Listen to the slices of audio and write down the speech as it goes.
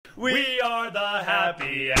We are the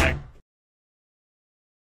Happy Act.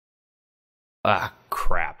 Ah,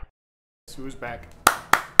 crap. Who's back?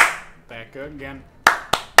 Back again.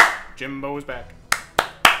 Jimbo's back.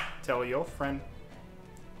 Tell your friend.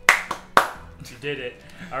 You did it.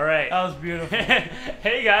 All right. That was beautiful.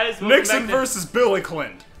 Hey guys. Nixon versus Billy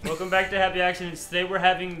Clinton. Welcome back to Happy Accidents. Today we're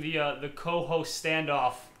having the co-host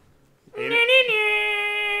standoff.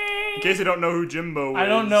 In case you don't know who Jimbo is. I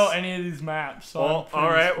don't know any of these maps. So well,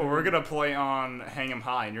 alright, well we're gonna play on Hang 'em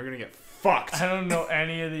High and you're gonna get fucked. I don't know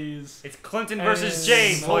any of these. It's Clinton versus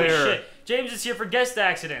James. Holy Slayer. shit. James is here for guest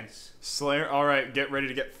accidents. Slayer, alright, get ready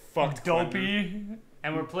to get fucked. Dopey. Clinton.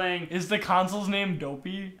 And we're playing... Is the console's name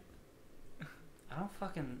Dopey?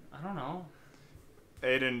 I don't know.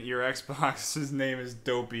 Aiden, your Xbox's name is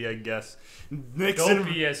Dopey, I guess. Nixon.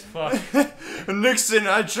 Dopey as fuck. Nixon,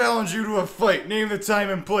 I challenge you to a fight. Name the time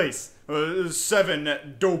and place.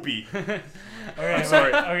 7 Dopey. Okay, I'm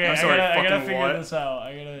sorry. Okay, I'm sorry. I gotta fucking figure what? this out.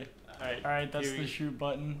 I gotta. Alright. Alright, that's Here the we- shoot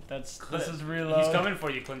button. This is reload. He's coming for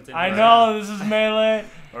you, Clinton. I know, this is melee.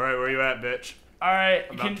 Alright, where you at, bitch? Alright,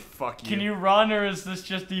 I'm about to fuck you. can you run or is this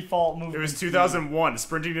just default movement? It was 2001.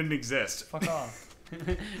 Sprinting didn't exist. Fuck off.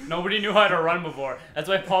 Nobody knew how to run before. That's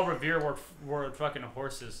why Paul Revere wore fucking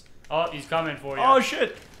horses. Oh, he's coming for you. Oh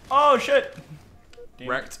shit! Oh shit! Damn.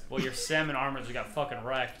 Wrecked. Well, your salmon armors got fucking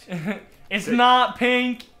wrecked. It's not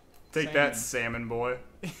pink! Take that, salmon boy.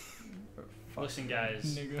 Listen,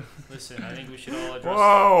 guys. Nigga. Listen, I think we should all address...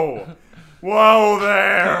 Whoa! Whoa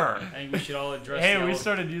there! I think we should all address Hey, the we ele-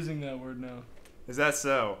 started using that word now. Is that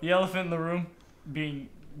so? The elephant in the room being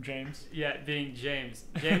James. Yeah, being James.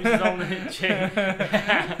 James is only... James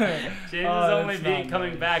is only that's being not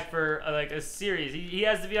coming nice. back for, like, a series. He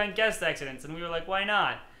has to be on guest accidents, and we were like, why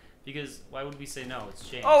not? Because why would we say no? It's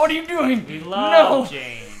James. Oh, what are you doing? We love No!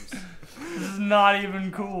 James. This is not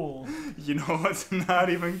even cool. You know what's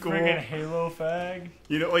not even cool? Friggin' Halo fag.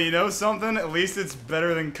 You know something? At least it's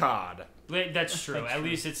better than COD. Wait, that's true. At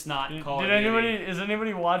least it's not Call of Did Duty. is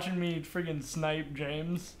anybody watching me friggin' snipe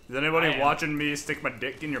James? Is anybody I am. watching me stick my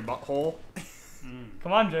dick in your butthole?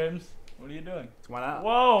 Come on, James. What are you doing? Why not?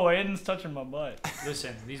 Whoa, Aiden's touching my butt.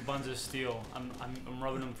 Listen, these buns of steel. I'm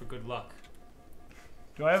rubbing them for good luck.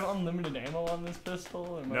 Do I have unlimited ammo on this pistol?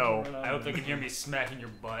 Or am No. gonna run out I hope of they it? can hear me smacking your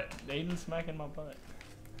butt. Aiden's smacking my butt.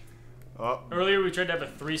 Oh, Earlier we tried to have a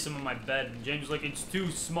threesome on my bed, and James was like, "It's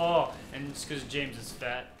too small," and it's because James is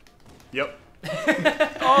fat. yep.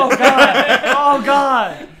 Oh god! Oh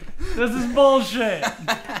god! This is bullshit!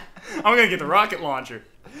 I'm gonna get the rocket launcher.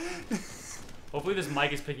 Hopefully this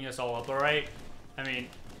mic is picking us all up, alright? I mean,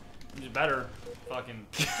 it's better. Fucking...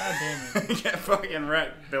 God damn it. Get fucking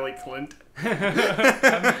wrecked, Billy Clint.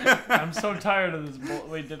 I'm so tired of this bull.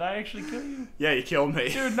 Wait, did I actually kill you? Yeah, you killed me.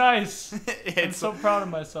 Dude, nice! I'm It's so proud of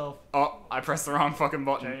myself. Oh, I pressed the wrong fucking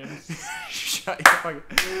button. James. Shut your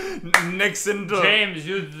fucking... Nixon to... James,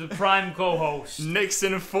 you're the prime co-host.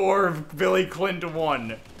 Nixon 4, Billy Clinton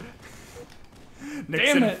 1.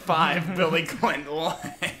 Nixon it. 5, Billy Clinton 1.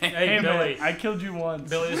 Hey, man, Billy. I killed you once.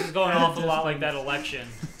 Billy, this is going off a lot like that election.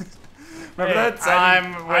 Remember Hey, that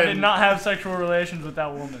time when... I did not have sexual relations with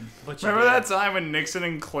that woman. But you Remember did. that time when Nixon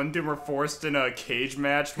and Clinton were forced in a cage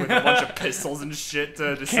match with a bunch of pistols and shit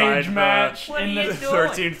to decide Cage match What are in you the doing?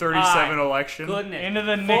 1337 Alright. election? Goodness. into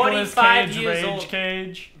the Nicolas 45 Cage years rage old.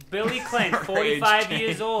 cage. Billy Clinton, Rage 45 cage.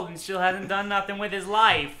 years old, and still hasn't done nothing with his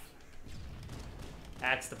life.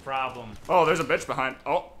 That's the problem. Oh, there's a bitch behind.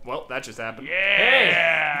 Oh, well, that just happened.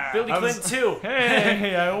 Hey, Billy I was- Clinton too.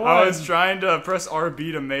 Hey, I won. I was trying to press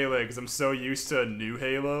RB to melee because I'm so used to new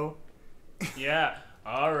Halo. Yeah.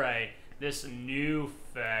 All right. This new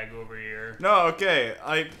fag over here. No, okay.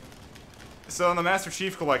 So in the Master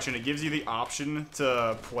Chief Collection, it gives you the option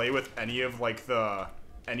to play with any of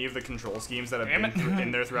the control schemes that have been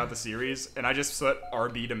in there throughout the series, and I just set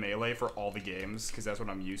RB to melee for all the games because that's what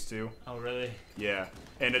I'm used to. Oh really? Yeah,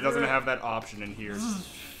 and it doesn't have that option in here. This is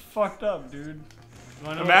fucked up, dude. You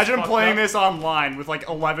wanna know Imagine what's playing fucked up? this online with like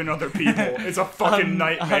 11 other people. It's a fucking On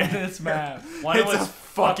nightmare. this map. Wanna know It's a what's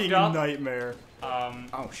fucking fucked up? nightmare.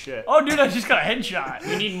 Oh shit. Oh, dude, I just got a headshot.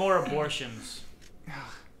 We need more abortions.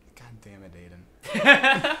 God damn it,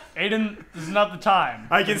 Aiden. Aiden, this is not the time.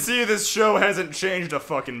 I can see this show hasn't changed a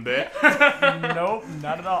fucking bit. Nope,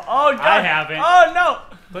 not at all. Oh, God. I haven't. Oh,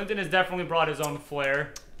 no. Clinton has definitely brought his own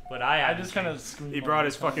flair, but I I haven't. just kind of screamed. He brought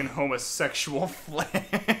his fucking homosexual flair.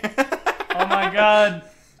 Oh, my God.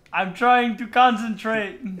 I'm trying to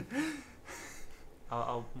concentrate.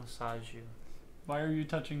 I'll massage you. Why are you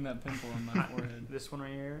touching that pimple on my forehead? This one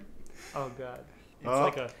right here. Oh god. It's Oh.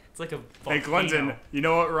 like a Hey volcano. Clinton, you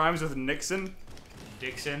know what rhymes with Nixon?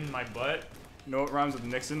 Dixon, my butt. You know what rhymes with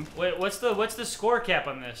Nixon? Wait, what's the score cap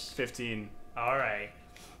on this? 15. All right.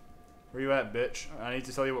 Where you at, bitch? I need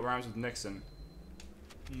to tell you what rhymes with Nixon.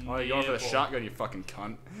 Oh, you're going for the Nipple. shotgun, you fucking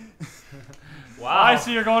cunt. Wow. I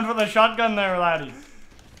see you're going for the shotgun there, laddie.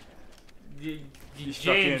 James,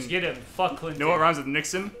 fucking- get him. Fuck Clinton. You know what rhymes with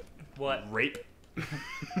Nixon? What? Rape.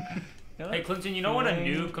 Hey, Clinton, you know when a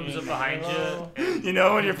noob comes up behind you? You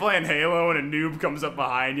know when you're playing Halo and a noob comes up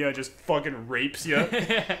behind you and just fucking rapes you?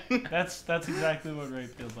 That's exactly what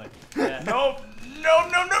rape feels like. Yeah. Nope. No.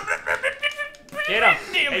 Get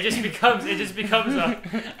him. It just becomes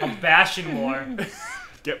a bashing war.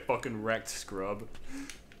 Get fucking wrecked, scrub.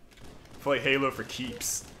 Play Halo for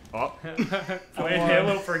keeps. Oh. Play won.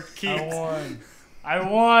 Halo for I keeps.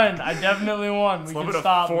 won. I definitely won. We It's can level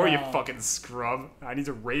stop 4, you now. fucking scrub. I need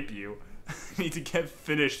to rape you. I need to get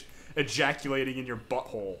finished ejaculating in your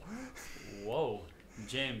butthole. Whoa.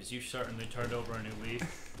 James, you certainly turned over a new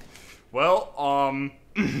leaf. Well,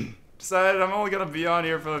 decided I'm only gonna be on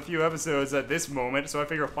here for a few episodes at this moment, so I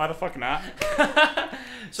figure why the fuck not?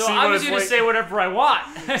 So See I'm what just it's gonna like- say whatever I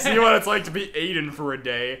want. See what it's like to be Aiden for a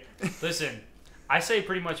day. Listen, I say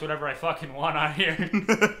pretty much whatever I fucking want on here.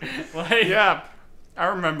 Like, Yeah, I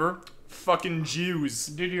remember. Fucking Jews.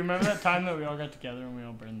 Dude, you remember that time that we all got together and we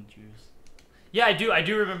all burned the Jews? Yeah, I do. I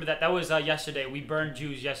do remember that. That was yesterday. We burned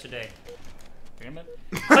Jews yesterday. Damn it.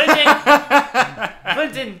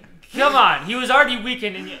 Clinton, come on. He was already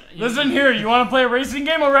weakened. And Listen here, you want to play a racing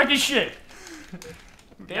game? I'll wreck his shit.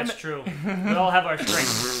 Damn That's it. true. We all have our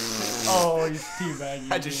strengths. Oh, he's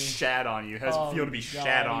teabagging I just me. shat on you. How does it feel to be God,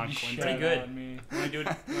 shat you on, just Clinton? Pretty shat good. on me. You wanna do it?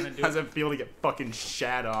 You wanna do How does it? it feel to get fucking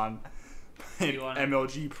shat on? You wanna-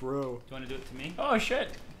 MLG Pro. You want to do it to me? Oh, shit.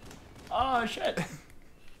 Oh, shit.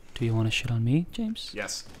 Do you want to shit on me, James?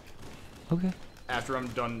 Yes. Okay. After I'm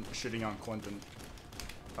done shitting on Clinton.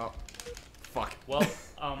 Oh. Fuck. Well,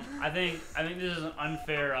 I think this is an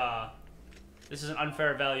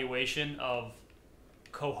unfair evaluation of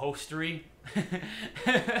co-hostery.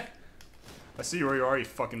 I see where you are, you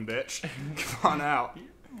fucking bitch. Come on out.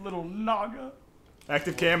 Little Naga.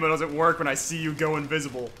 Active camo doesn't work when I see you go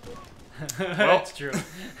invisible. That's true.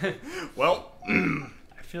 Well,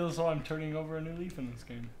 I feel as though I'm turning over a new leaf in this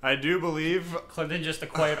game. I do believe Clinton just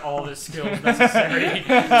acquired all the skills necessary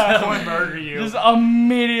to murder you. Just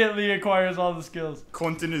immediately acquires all the skills.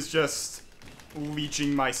 Clinton is just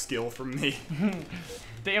leeching my skill from me.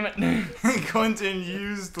 Damn it. Clinton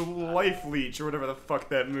used the life leech or whatever the fuck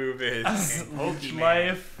that move is. Leech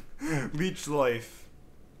life. Leech life.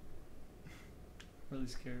 Really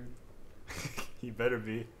scared. He better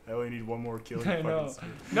be. I only need one more kill. I You know. fucking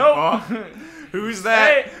Nope. Oh, who's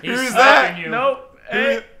that? Hey, he's Who's stalking that? you. Nope.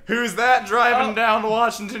 Hey. Who's that driving Oh. down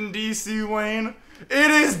Washington D.C. lane?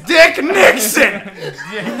 It is Dick Nixon.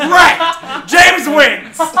 Right. James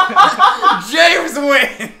wins. James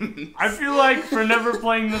wins. I feel like for never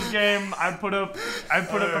playing this game, I put up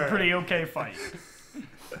a pretty okay fight.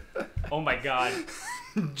 Oh my god.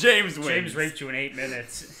 James wins. James raped you in 8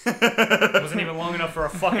 minutes. It wasn't even long enough for a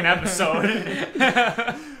fucking episode.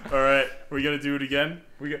 All right, we gonna do it again.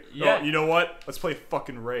 Yeah. Oh, you know what? Let's play a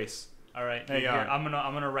fucking race. All right, Hang here, on.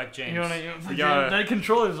 I'm gonna wreck James. We gotta- That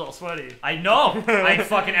controller's all sweaty. I know. I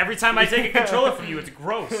fucking every time I take a controller from you, it's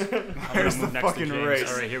gross. I'm gonna Here's move the next to fucking James.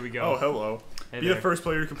 race. All right, here we go. Oh, hello. Hey Be there. the first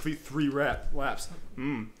player to complete 3 laps.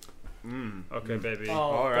 Okay, baby.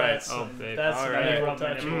 All right. That's, Oh, babe. that's All an right. equal Rub my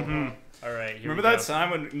touch. nipple. Mhm. All right, here Remember we that go. time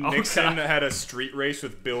when Oh, Nixon God. had a street race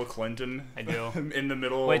with Bill Clinton? I do. In the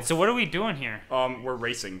middle. Wait, so what are we doing here? we're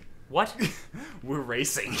racing. What? We're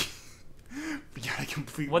racing. We gotta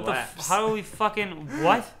complete What the? laps. How do we fucking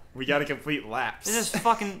what? We gotta complete laps. This is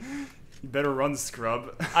fucking. You better run,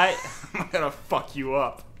 scrub. I'm gonna fuck you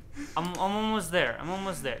up. almost there. I'm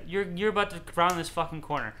almost there. You're about to round this fucking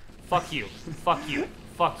corner. Fuck you. Fuck you.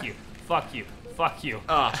 Fuck you. Fuck you. Fuck you.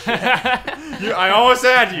 Ah, shit. I almost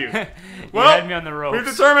had you. Well, you had me on the ropes. we've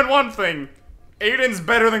determined one thing. Aiden's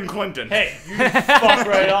better than Clinton. Hey, you fuck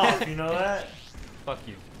right off. You know that? Fuck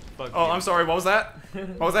you. Fuck Oh, you. I'm sorry. What was that?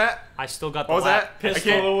 What was that? I still got the What was lap. that?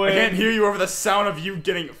 Pistol I can't away. hear you over the sound of you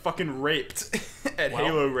getting fucking raped at Well.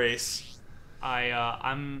 Halo Race.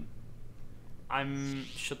 I'm.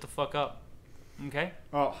 Shut the fuck up. Okay.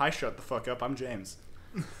 Oh, hi, shut the fuck up. I'm James.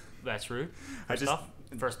 That's rude. I just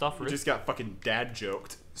First off, you rude. just got fucking dad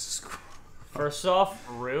joked. First off,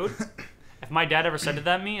 rude. If my dad ever said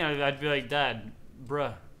that to me, I'd be like, Dad,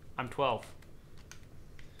 bruh, I'm 12.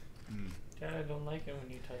 Dad, I don't like it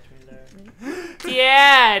when you touch me there.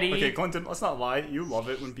 Daddy. Okay, Clinton, let's not lie. You love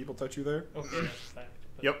it when people touch you there. Okay, that's a fact.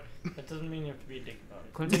 But Yep. that doesn't mean you have to be a dick about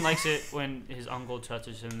it. Clinton likes it when his uncle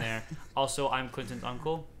touches him there. Also, I'm Clinton's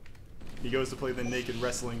uncle. He goes to play the naked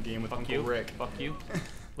wrestling game with Fuck Uncle you. Rick. Fuck you.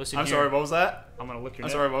 Listen I'm here. sorry, what was that? I'm gonna lick your I'm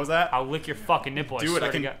nipple. sorry, what was that? I'll lick your fucking nipple. Dude, swear I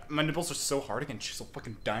to can. God. My nipples are so hard, I can chisel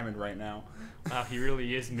fucking diamond right now. Wow, he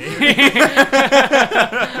really is me.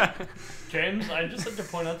 James, I just like to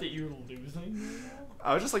point out that you're losing.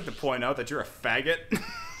 I would just like to point out that you're a faggot. I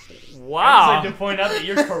just Wow. like to point out that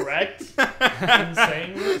you're correct in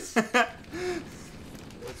saying this.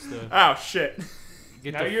 What's the, Oh shit.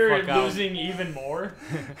 get Now the you're fuck out. losing even more.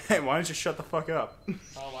 Hey, why don't you shut the fuck up?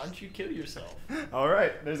 Why don't you kill yourself? All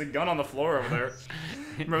right, there's a gun on the floor over there.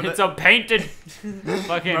 Remember It's that? a painted.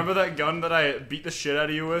 Fucking. Remember that gun that I beat the shit out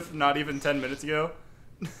of you with not even 10 minutes ago?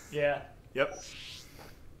 Yeah. Yep.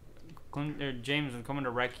 James, I'm coming to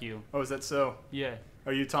wreck you. Oh, is that so? Yeah,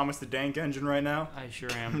 Are you Thomas the Dank Engine right now? I sure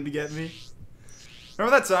To am. get me?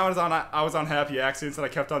 Remember that time I was on Happy Accidents and I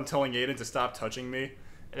kept on telling Aiden to stop touching me?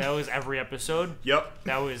 That was every episode. Yep.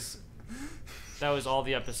 That was all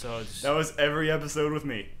the episodes. That was every episode with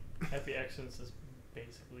me. Happy Accidents is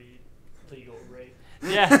basically legal rape.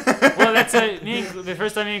 Yeah. Well, that's the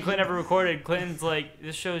first time me and Clinton ever recorded. Clinton's like,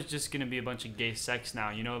 "This show is just gonna be a bunch of gay sex now.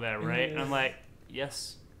 You know that, right?" And I'm like,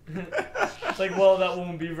 "Yes." It's like, well, that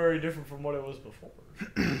won't be very different from what it was before.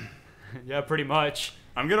 Yeah, pretty much.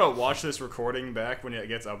 I'm gonna watch this recording back when it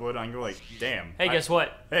gets uploaded. I'm gonna be like, damn. Hey, guess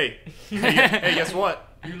what? Hey, hey, guess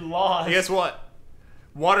what? You lost. Hey, guess what?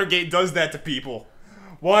 Watergate does that to people.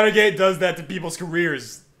 Watergate does that to people's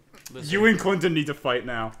careers. Listen. You and Clinton need to fight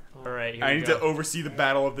now. All right, here I we need go. to oversee the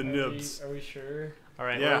battle of the Are we- nibs. Are we sure? All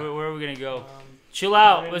right, Yeah. where are we gonna go? Um, Chill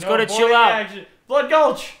out. Let's no, go to boring chill out. action. Blood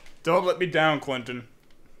Gulch. Don't let me down, Clinton.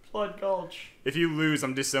 Blood Gulch. If you lose,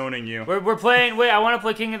 I'm disowning you. We're playing. Wait, I want to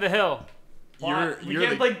play King of the Hill. You're we you're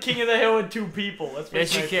can't the, play King of the Hill with 2 people. Let's play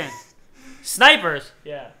Yes, you Sniper. can. Snipers,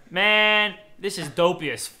 Yeah. man, this is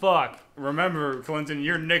dopey as fuck. Remember, Clinton,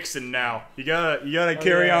 you're Nixon now. You gotta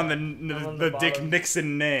carry yeah. on I'm on the the Dick bottom.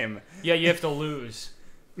 Nixon name. Yeah, you have to lose.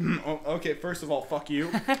 Oh, okay, first of all, fuck you.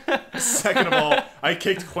 Second of all, I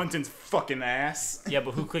kicked Clinton's fucking ass. Yeah,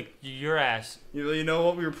 but who clicked your ass? You know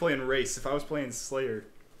what? We were playing race. If I was playing Slayer,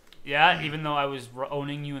 Yeah, even though I was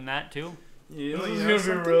owning you in that too. you know, This you is know gonna be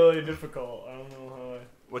something? really difficult. I don't know how I.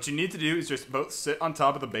 What you need to do is just both sit on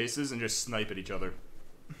top of the bases and just snipe at each other.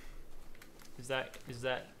 Is that?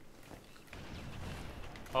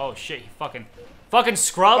 Oh shit! You fucking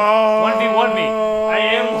scrub. Oh. 1v1 me. I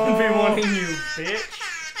am 1v1ing you, bitch.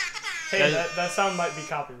 Hey, That- that sound might be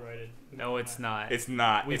copyrighted. No, it's not. It's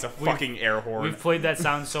not. We've- it's a we've- fucking air horn. We've played that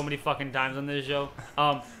sound so many fucking times on this show.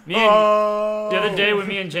 Me and the other day when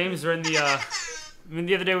me and James were in the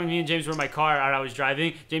the other day when me and James were in my car and I was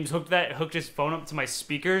driving, James hooked his phone up to my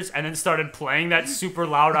speakers and then started playing that super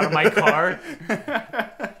loud out of my car.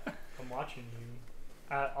 I'm watching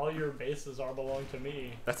you. All your bases all belong to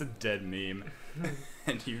me. That's a dead meme,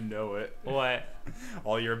 and you know it. What?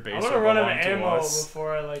 All your I'm bases gonna run out belong of to ammo us.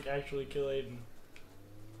 before I actually kill Aiden.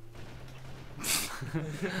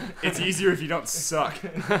 It's easier if you don't suck.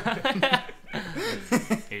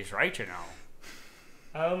 He's right, you know.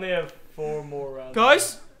 I only have 4 more rounds.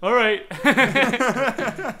 Guys, all right.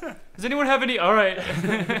 Does anyone have any? All right.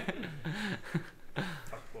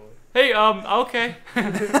 Fuck boy. Hey, okay.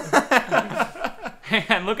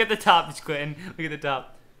 And look at the top, it's Clinton. Look at the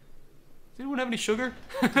top. Does anyone have any sugar?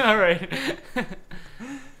 All right.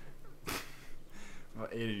 Well,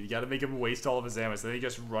 Aiden, you gotta make him waste all of his ammo, so then you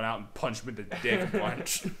just run out and punch him in the dick a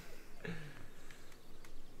bunch.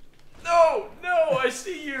 No, I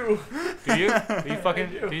see you. Do you? Do you fucking?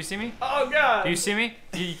 I do. Do you see me? Oh god. Do you see me?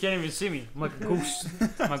 You can't even see me. I'm like a ghost.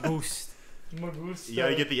 I'm a ghost. Magusta. You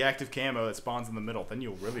gotta get the active camo that spawns in the middle, then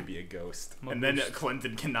you'll really be a ghost. I'm a And then ghost.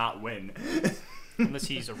 Clinton cannot win. Unless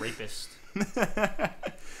he's a rapist.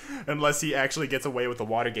 Unless he actually gets away with the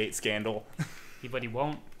Watergate scandal. But he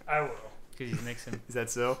won't, I will. because he's Nixon. Is that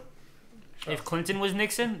so? If Clinton was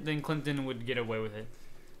Nixon, then Clinton would get away with it.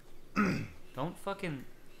 Don't fucking.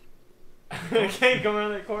 I can't come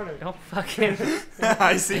around that corner. Don't fucking.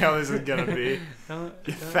 I see how this is gonna be. Don't.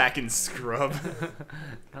 You fucking scrub.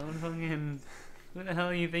 Don't fucking. Who the hell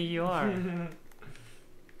do you think you are? You're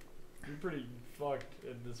pretty fucked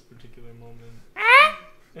at this particular moment.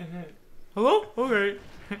 Hello? Okay.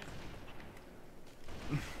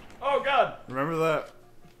 Oh god. Remember that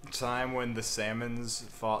time when the Salmons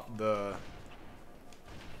fought the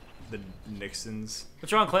Nixons?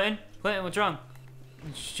 What's wrong, Clinton? Clinton, what's wrong?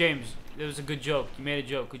 It's James, it was a good joke. You made a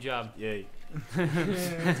joke. Good job. Yay.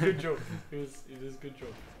 It's a good joke. It is a good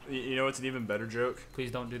joke. You know what's an even better joke? Please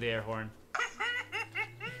don't do the air horn.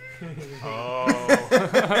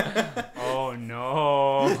 Oh. Oh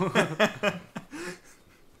no.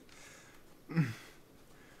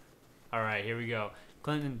 All right, here we go.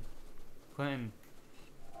 Clinton, Clinton.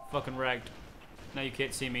 Fucking wrecked. Now you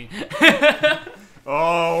can't see me.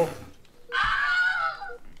 Oh,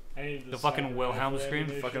 I need to The fucking decide Wilhelm rifle scream?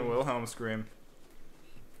 ammunition. fucking Wilhelm scream.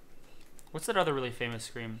 What's that other really famous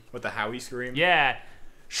scream? With the Howie scream. Yeah.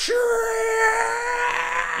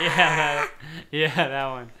 Yeah, that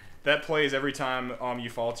one. That plays every time you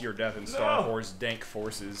fall to your death in Star No. Wars Dank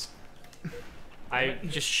Forces. I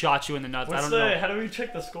just shot you in the nuts. What's I don't know. How do we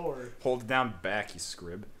check the score? Hold it down back, you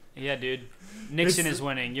scrib. Yeah, dude. Nixon This- is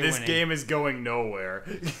winning. You're This winning. game is going nowhere.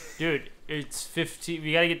 Dude, it's 15.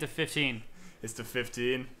 We gotta get to 15. It's to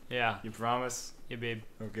 15. Yeah. You promise? Yeah, babe.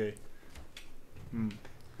 Okay.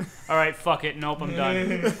 Alright, fuck it. Nope, I'm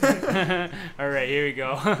done. Alright, here we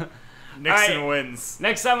go. Nixon Alright. wins.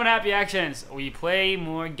 Next time on Happy Actions, we play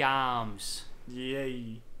more games.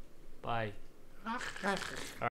 Yay. Bye.